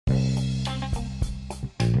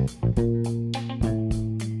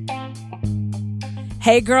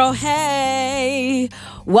Hey girl, hey.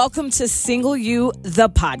 Welcome to Single You, the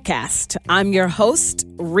podcast. I'm your host,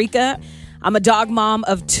 Rika. I'm a dog mom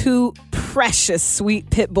of two precious sweet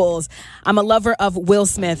pit bulls. I'm a lover of Will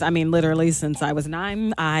Smith. I mean, literally since I was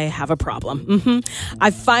 9, I have a problem. I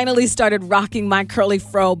finally started rocking my curly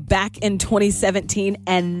fro back in 2017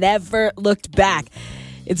 and never looked back.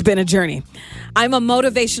 It's been a journey. I'm a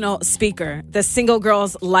motivational speaker, the Single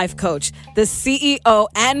Girls Life Coach, the CEO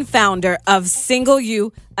and founder of Single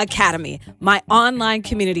You Academy, my online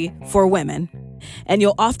community for women. And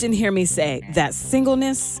you'll often hear me say that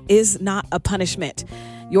singleness is not a punishment.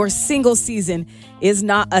 Your single season is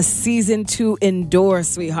not a season to endure,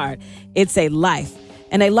 sweetheart. It's a life,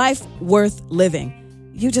 and a life worth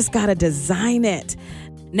living. You just gotta design it.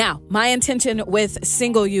 Now, my intention with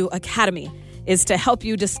Single You Academy is to help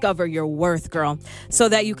you discover your worth, girl, so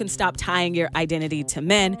that you can stop tying your identity to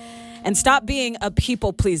men and stop being a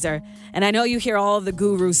people pleaser. And I know you hear all the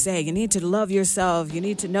gurus say, you need to love yourself. You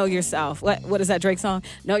need to know yourself. What is that Drake song?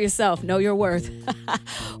 Know yourself, know your worth.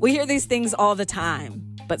 We hear these things all the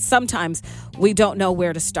time, but sometimes we don't know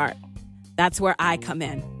where to start. That's where I come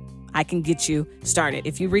in. I can get you started.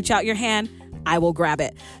 If you reach out your hand, I will grab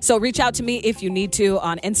it. So reach out to me if you need to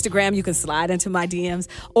on Instagram. You can slide into my DMs.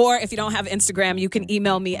 Or if you don't have Instagram, you can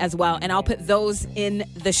email me as well. And I'll put those in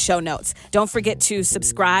the show notes. Don't forget to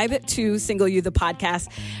subscribe to Single You, the podcast.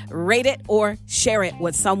 Rate it or share it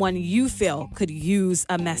with someone you feel could use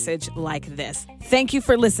a message like this. Thank you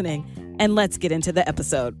for listening. And let's get into the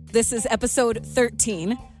episode. This is episode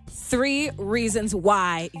 13. 3 reasons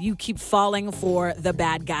why you keep falling for the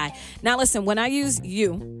bad guy. Now, listen, when I use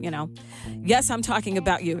you, yes, I'm talking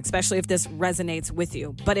about you, especially if this resonates with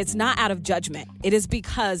you, but it's not out of judgment. It is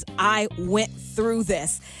because I went through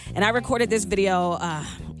this, and I recorded this video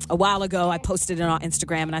a while ago. I posted it on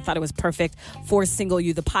Instagram, and I thought it was perfect for Single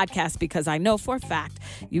You, the podcast, because I know for a fact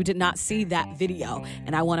you did not see that video,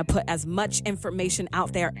 and I want to put as much information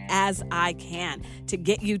out there as I can to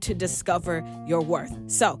get you to discover your worth.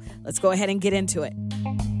 So let's go ahead and get into it.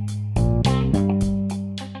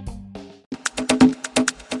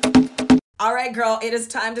 All right, girl, it is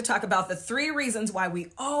time to talk about the 3 reasons why we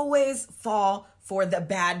always fall for the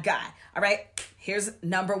bad guy. All right, here's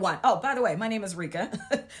number 1. Oh, by the way, my name is Rika,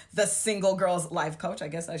 the Single Girls Life Coach. I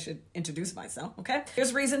guess I should introduce myself, okay?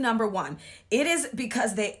 Here's reason number 1. It is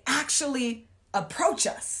because they actually approach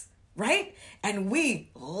us, right? And we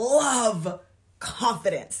love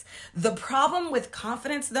confidence. The problem with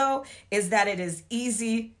confidence, though, is that it is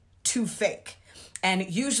easy to fake.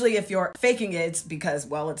 And usually if you're faking it, it's because,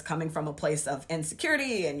 well, it's coming from a place of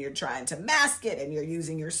insecurity and you're trying to mask it and you're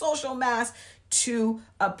using your social mask to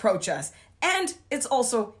approach us. And it's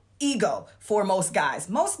also ego for most guys.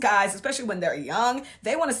 Most guys, especially when they're young,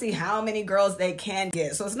 they want to see how many girls they can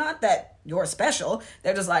get. So it's not that you're special.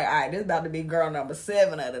 They're just like, all right, this is about to be girl number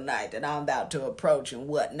 7 of the night that I'm about to approach and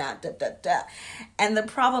whatnot. And the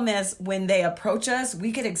problem is when they approach us,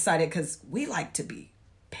 we get excited because we like to be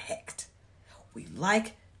picked. We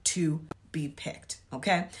like to be picked,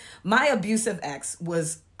 okay? My abusive ex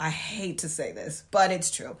was, I hate to say this, but it's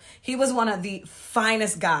true. He was one of the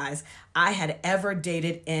finest guys I had ever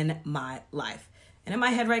dated in my life. And in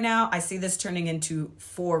my head right now, I see this turning into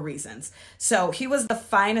 4 reasons. So he was the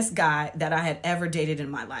finest guy that I had ever dated in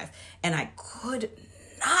my life. And I could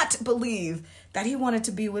not believe that he wanted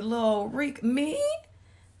to be with little me,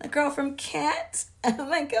 the girl from Kent. Oh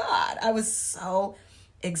my God, I was so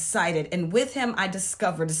excited. And with him, I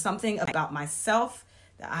discovered something about myself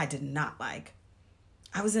that I did not like.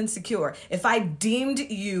 I was insecure. If I deemed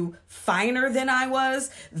you finer than I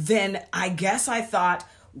was, then I guess I thought,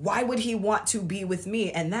 why would he want to be with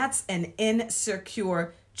me? And that's an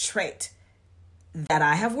insecure trait that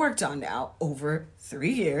I have worked on now over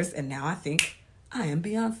 3 years. And now I think I am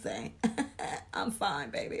Beyonce. I'm fine,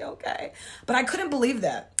 baby, okay? But I couldn't believe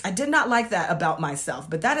that. I did not like that about myself.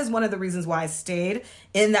 But that is one of the reasons why I stayed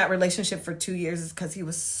in that relationship for 2 years, is because he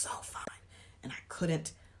was so fine. And I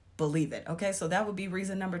couldn't believe it, okay? So that would be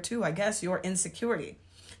reason number 2, I guess, your insecurity.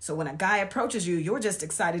 So when a guy approaches you, you're just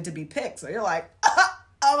excited to be picked. So you're like,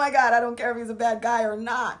 oh my God, I don't care if he's a bad guy or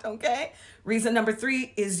not, okay? Reason number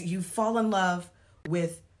 3 is you fall in love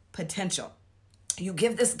with potential. You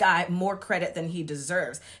give this guy more credit than he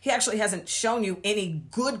deserves. He actually hasn't shown you any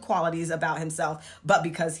good qualities about himself, but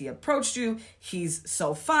because he approached you, he's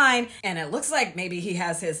so fine. And it looks like maybe he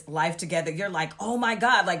has his life together. You're like, oh my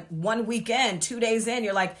God, like one weekend, 2 days in,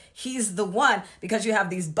 you're like, he's the one, because you have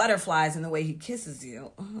these butterflies in the way he kisses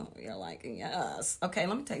you. Oh, you're like, yes. Okay,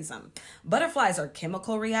 let me tell you something. Butterflies are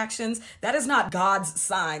chemical reactions. That is not God's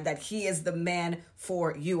sign that he is the man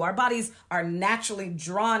for you. Our bodies are naturally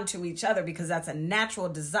drawn to each other because that's a natural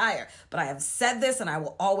desire. But I have said this and I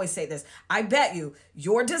will always say this. I bet you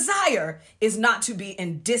your desire is not to be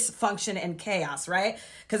in dysfunction and chaos, right?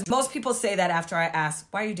 Because most people say that after I ask,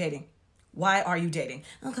 why are you dating? Why are you dating?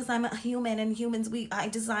 Because I'm a human and humans, I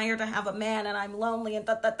desire to have a man and I'm lonely and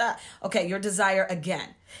da. Okay, your desire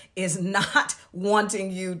again is not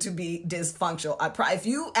wanting you to be dysfunctional. If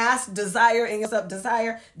you ask desire in yourself,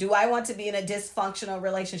 desire, do I want to be in a dysfunctional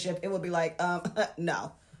relationship? It would be like,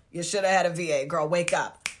 no, you should have had a VA, girl, wake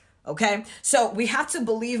up. Okay, so we have to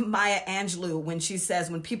believe Maya Angelou when she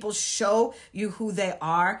says, when people show you who they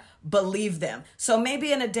are, believe them. So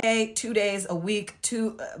maybe in a day, 2 days, a week,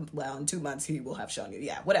 in 2 months, he will have shown you.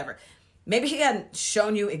 Yeah, whatever. Maybe he hadn't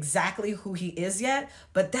shown you exactly who he is yet,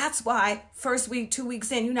 but that's why first week, 2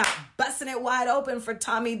 weeks in, you're not busting it wide open for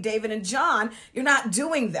Tommy, David, and John. You're not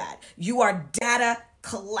doing that. You are data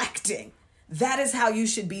collecting. That is how you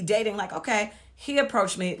should be dating. Like, okay, he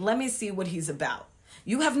approached me. Let me see what he's about.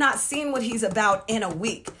 You have not seen what he's about in a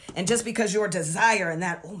week. And just because your desire and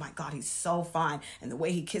that, oh my God, he's so fine. And the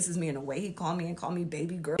way he kisses me and the way he called me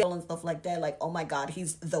baby girl and stuff like that. Like, oh my God,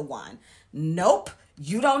 he's the one. Nope.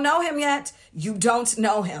 You don't know him yet. You don't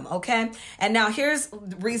know him. Okay. And now here's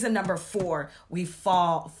reason number 4. We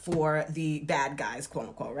fall for the bad guys, quote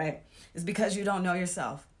unquote, right? It's because you don't know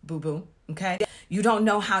yourself, boo-boo. Okay. You don't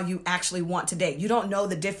know how you actually want to date. You don't know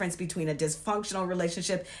the difference between a dysfunctional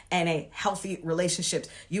relationship and a healthy relationship.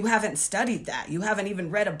 You haven't studied that. You haven't even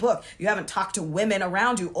read a book. You haven't talked to women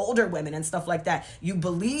around you, older women and stuff like that. You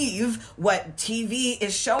believe what TV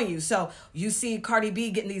is showing you. So you see Cardi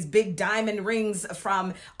B getting these big diamond rings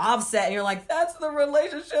from Offset and you're like, that's the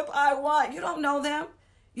relationship I want. You don't know them.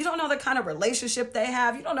 You don't know the kind of relationship they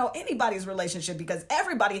have. You don't know anybody's relationship because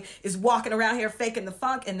everybody is walking around here faking the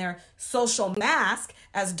funk in their social mask,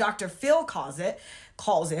 as Dr. Phil calls it.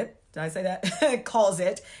 Did I say that? Calls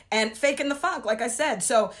it, and faking the funk, like I said.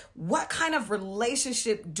 So what kind of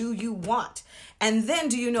relationship do you want? And then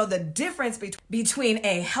do you know the difference between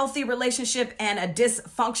a healthy relationship and a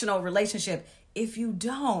dysfunctional relationship? If you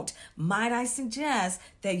don't, might I suggest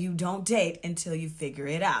that you don't date until you figure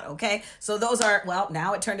it out, okay? So those are, well,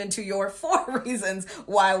 now it turned into your 4 reasons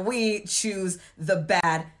why we choose the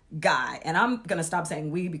bad guy. And I'm going to stop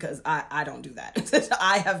saying we because I don't do that.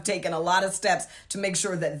 I have taken a lot of steps to make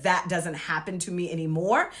sure that that doesn't happen to me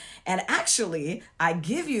anymore. And actually, I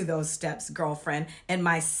give you those steps, girlfriend, in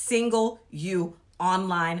my Single You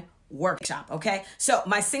online workshop. Okay. So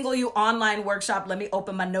my Single You online workshop, let me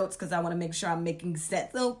open my notes because I want to make sure I'm making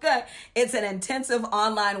sense. Okay. It's an intensive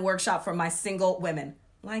online workshop for my single women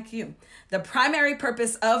like you. The primary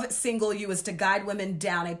purpose of Single You is to guide women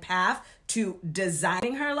down a path to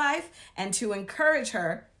designing her life and to encourage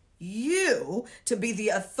you to be the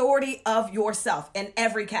authority of yourself in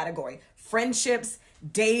every category: friendships,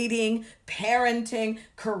 dating, parenting,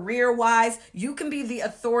 career-wise. You can be the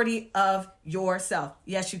authority of yourself.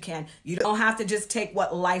 Yes, you can. You don't have to just take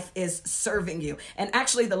what life is serving you. And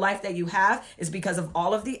actually, the life that you have is because of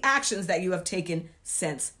all of the actions that you have taken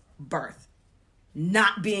since birth.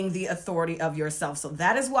 Not being the authority of yourself. So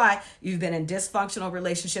that is why you've been in dysfunctional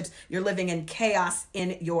relationships. You're living in chaos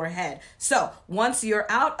in your head. So once you're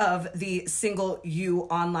out of the Single You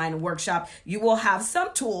online workshop, you will have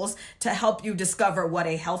some tools to help you discover what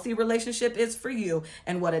a healthy relationship is for you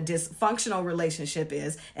and what a dysfunctional relationship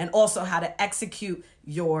is, and also how to execute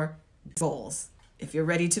your goals. If you're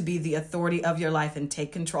ready to be the authority of your life and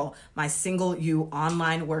take control, my Single You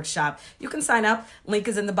online workshop, you can sign up. Link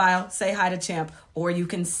is in the bio. Say hi to Champ, or you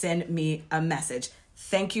can send me a message.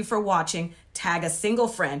 Thank you for watching. Tag a single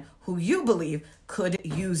friend who you believe could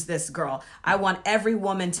use this, girl. I want every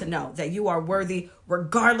woman to know that you are worthy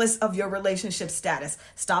regardless of your relationship status.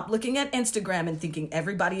 Stop looking at Instagram and thinking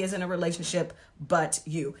everybody is in a relationship but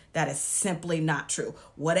you. That is simply not true.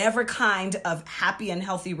 Whatever kind of happy and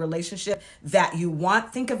healthy relationship that you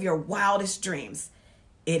want, think of your wildest dreams.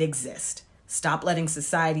 It exists. Stop letting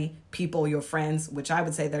society, people, your friends, which I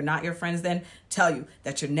would say they're not your friends then, tell you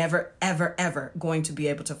that you're never, ever, ever going to be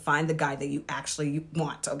able to find the guy that you actually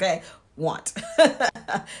want, okay?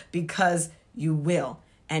 Because you will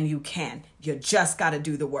and you can. You just got to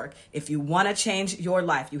do the work. If you want to change your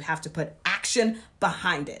life, you have to put action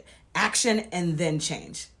behind it. Action and then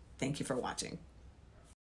change. Thank you for watching.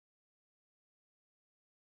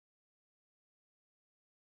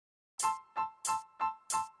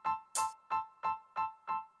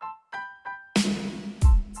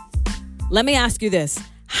 Let me ask you this.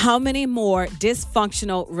 How many more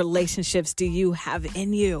dysfunctional relationships do you have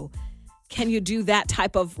in you? Can you do that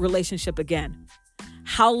type of relationship again?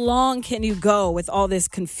 How long can you go with all this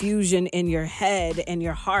confusion in your head and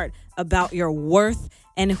your heart about your worth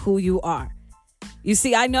and who you are? You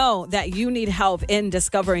see, I know that you need help in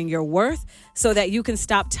discovering your worth so that you can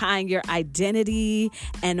stop tying your identity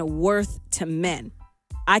and worth to men.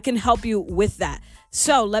 I can help you with that.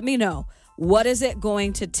 So let me know, what is it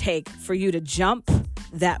going to take for you to jump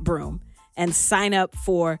that broom and sign up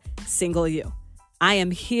for Single You? I am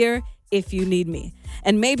here if you need me.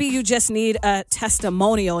 And maybe you just need a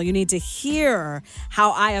testimonial. You need to hear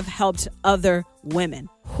how I have helped other women,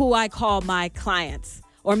 who I call my clients.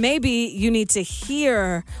 Or maybe you need to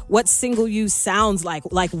hear what Single You sounds like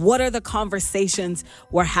what are the conversations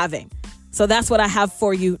we're having. So that's what I have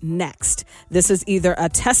for you next. This is either a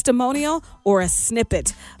testimonial or a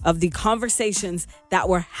snippet of the conversations that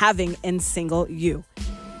we're having in Single You.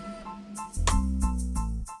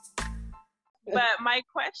 But my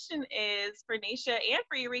question is for Nisha and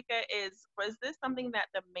for Eureka was this something that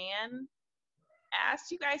the man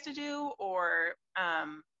asked you guys to do or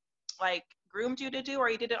groomed you to do, or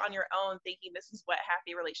you did it on your own thinking this is what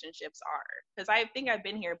happy relationships are? Because I think I've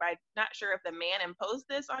been here, but I'm not sure if the man imposed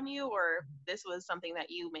this on you or this was something that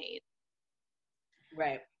you made.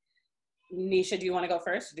 Right. Nisha, do you want to go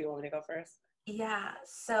first? Do you want me to go first? Yeah,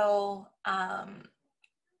 so I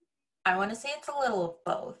want to say it's a little of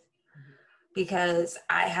both, because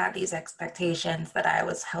I had these expectations that I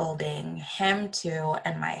was holding him to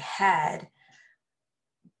in my head,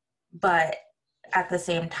 but at the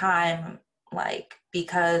same time,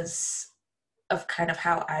 because of kind of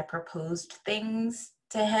how I proposed things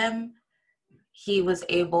to him, he was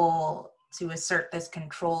able to assert this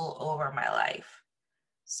control over my life.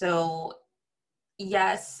 So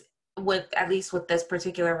yes, at least with this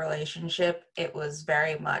particular relationship, it was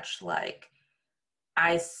very much like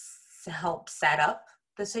I helped set up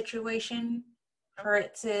the situation for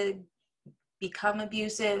it to become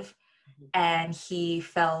abusive, and he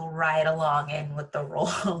fell right along in with the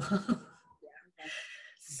role.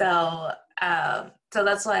 So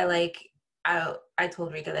that's why I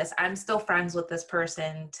told Rika this. I'm still friends with this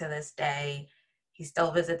person to this day. He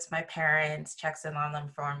still visits my parents, checks in on them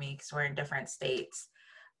for me because we're in different states.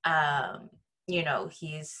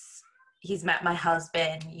 He's met my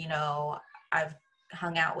husband. I've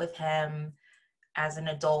hung out with him as an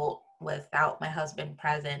adult without my husband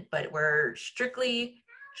present, but we're strictly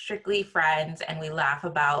friends, and we laugh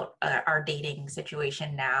about our dating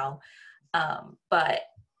situation now. But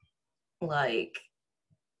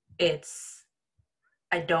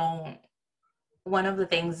one of the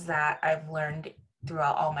things that I've learned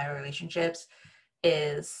throughout all my relationships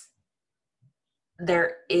is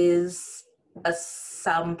there is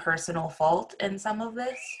some personal fault in some of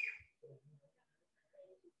this,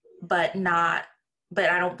 but I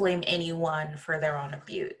don't blame anyone for their own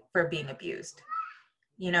abuse, for being abused.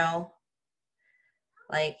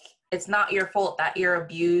 It's not your fault that you're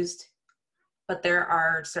abused, but there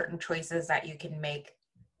are certain choices that you can make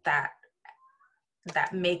that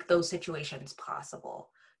make those situations possible.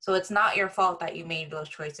 So it's not your fault that you made those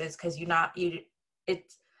choices, because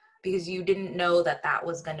it's because you didn't know that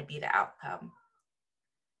was going to be the outcome.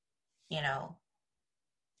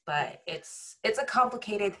 But it's a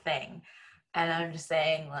complicated thing, and I'm just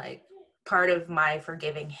saying, part of my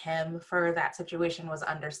forgiving him for that situation was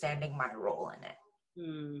understanding my role in it.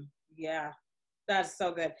 Yeah, that's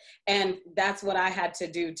so good. And that's what I had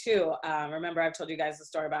to do too. Remember, I've told you guys the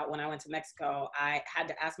story about when I went to Mexico. I had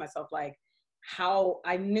to ask myself, how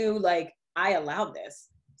I knew, I allowed this.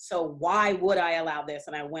 So why would I allow this?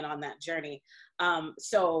 And I went on that journey.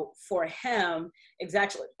 So for him,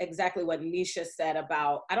 exactly what Nisha said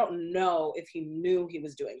about, I don't know if he knew he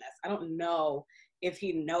was doing this. I don't know if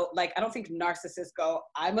he I don't think narcissists go,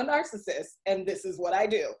 I'm a narcissist and this is what I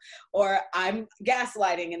do, or I'm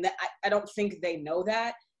gaslighting, and I don't think they know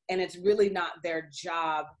that. And it's really not their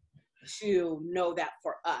job to know that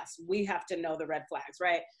for us. We have to know the red flags,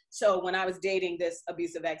 right? So when I was dating this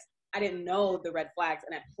abusive ex, I didn't know the red flags,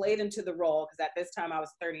 and I played into the role because at this time I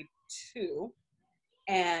was 32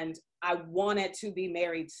 and I wanted to be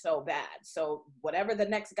married so bad. So whatever the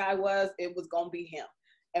next guy was, it was going to be him.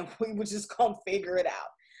 And we were just going to figure it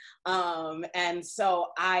out. And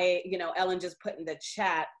so Ellen just put in the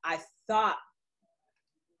chat, I thought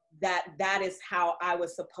that is how I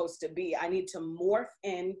was supposed to be. I need to morph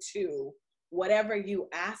into whatever you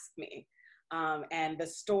ask me. And the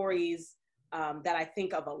stories that I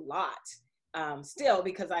think of a lot still,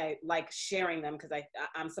 because I like sharing them, because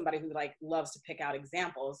I'm somebody who like loves to pick out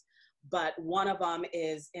examples. But one of them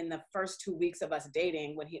is in the first 2 weeks of us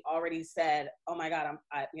dating, when he already said, oh my God,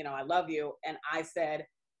 I love you. And I said,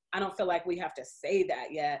 I don't feel like we have to say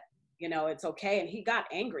that yet. It's okay. And he got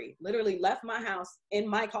angry, literally left my house in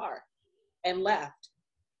my car and left.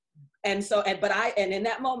 And so, and in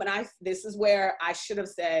that moment, this is where I should have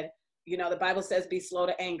said, the Bible says be slow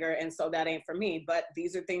to anger. And so that ain't for me, but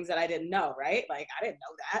these are things that I didn't know, right? Like, I didn't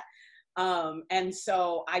know that. And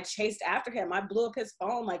so I chased after him. I blew up his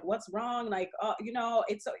phone. Like, what's wrong? Like, oh,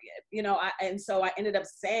 it's, and so I ended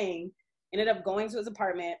up going to his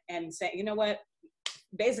apartment and saying, you know what,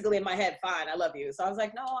 basically in my head, fine, I love you. So I was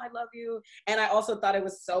like, no, I love you. And I also thought it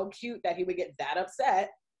was so cute that he would get that upset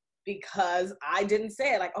because I didn't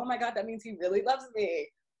say it. Like, oh my God, that means he really loves me.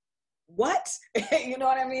 What? You know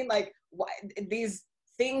what I mean? Like, these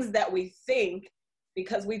things that we think,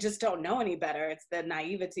 because we just don't know any better. It's the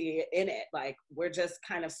naivety in it. Like, we're just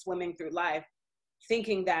kind of swimming through life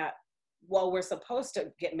thinking that, well, we're supposed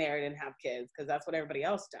to get married and have kids because that's what everybody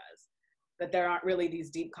else does. But there aren't really these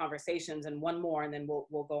deep conversations. And one more, and then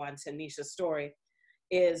we'll go on to Nisha's story,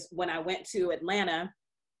 is when I went to Atlanta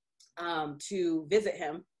to visit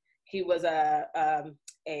him. He was a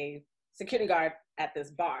security guard at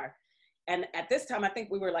this bar. And at this time, I think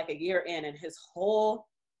we were like a year in, and his whole,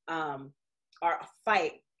 our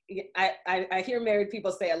fight, I hear married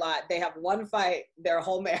people say a lot, they have one fight their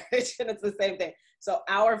whole marriage, and it's the same thing. So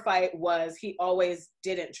our fight was, he always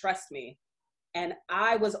didn't trust me. And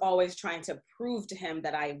I was always trying to prove to him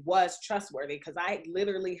that I was trustworthy because I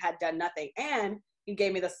literally had done nothing. And he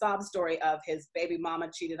gave me the sob story of his baby mama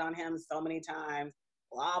cheated on him so many times,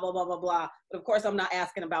 blah, blah, blah, blah, blah. But of course, I'm not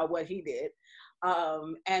asking about what he did.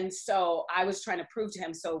 And so I was trying to prove to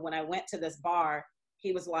him. So when I went to this bar,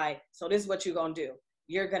 he was like, so this is what you're going to do.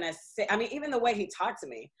 You're going to sit, I mean, even the way he talked to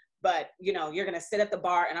me, but you're going to sit at the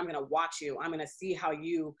bar and I'm going to watch you. I'm going to see how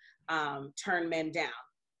you turn men down.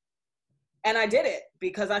 And I did it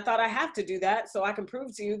because I thought I have to do that so I can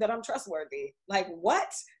prove to you that I'm trustworthy. Like,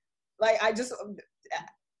 what? Like, I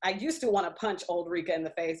used to want to punch old Rika in the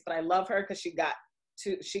face, but I love her because she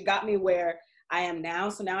got me where I am now.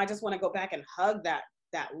 So now I just want to go back and hug that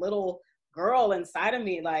little girl inside of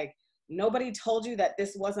me. Like, nobody told you that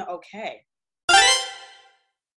this wasn't okay.